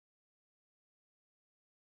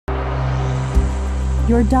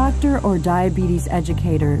Your doctor or diabetes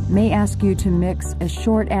educator may ask you to mix a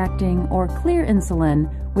short-acting or clear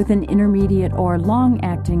insulin with an intermediate or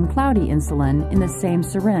long-acting cloudy insulin in the same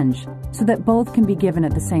syringe so that both can be given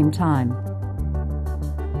at the same time.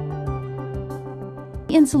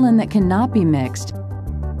 Insulin that cannot be mixed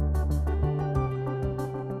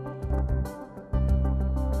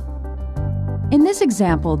In this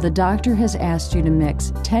example, the doctor has asked you to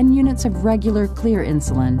mix 10 units of regular clear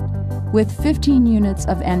insulin with 15 units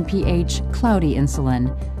of NPH cloudy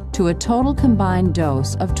insulin to a total combined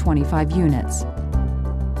dose of 25 units.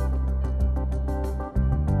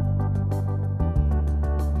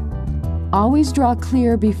 Always draw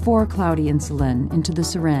clear before cloudy insulin into the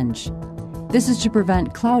syringe. This is to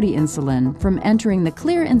prevent cloudy insulin from entering the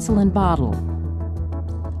clear insulin bottle.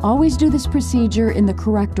 Always do this procedure in the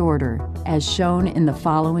correct order, as shown in the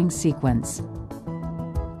following sequence.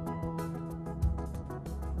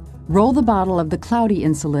 Roll the bottle of the cloudy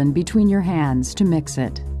insulin between your hands to mix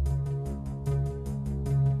it.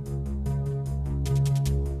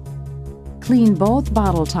 Clean both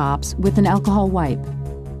bottle tops with an alcohol wipe.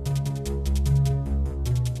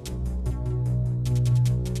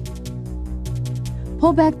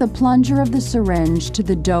 Pull back the plunger of the syringe to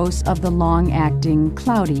the dose of the long-acting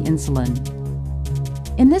cloudy insulin.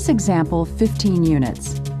 In this example, 15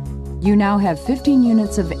 units. You now have 15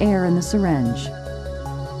 units of air in the syringe.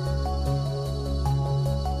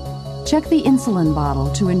 Check the insulin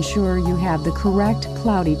bottle to ensure you have the correct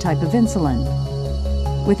cloudy type of insulin.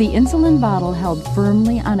 With the insulin bottle held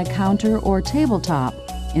firmly on a counter or tabletop,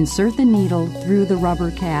 insert the needle through the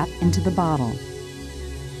rubber cap into the bottle.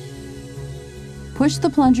 Push the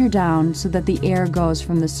plunger down so that the air goes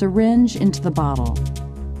from the syringe into the bottle.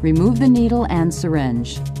 Remove the needle and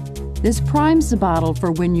syringe. This primes the bottle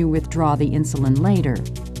for when you withdraw the insulin later.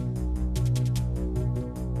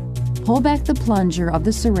 Pull back the plunger of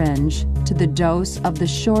the syringe to the dose of the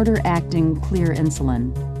shorter-acting clear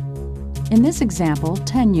insulin. In this example,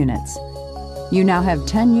 10 units. You now have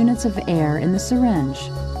 10 units of air in the syringe.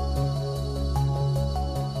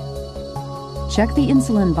 Check the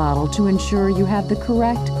insulin bottle to ensure you have the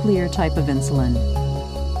correct clear type of insulin.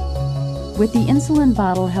 With the insulin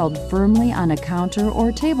bottle held firmly on a counter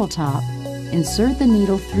or tabletop, insert the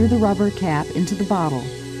needle through the rubber cap into the bottle.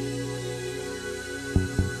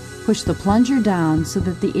 Push the plunger down so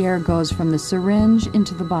that the air goes from the syringe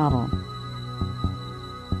into the bottle.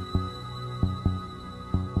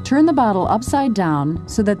 Turn the bottle upside down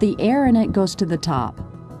so that the air in it goes to the top.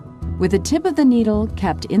 With the tip of the needle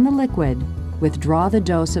kept in the liquid, withdraw the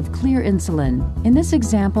dose of clear insulin, in this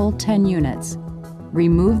example 10 units.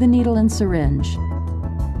 Remove the needle and syringe.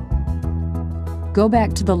 Go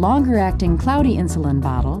back to the longer-acting cloudy insulin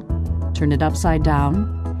bottle, turn it upside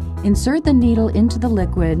down, insert the needle into the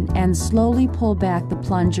liquid and slowly pull back the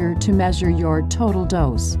plunger to measure your total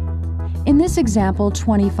dose. In this example,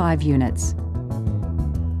 25 units.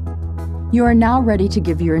 You are now ready to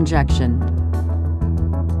give your injection.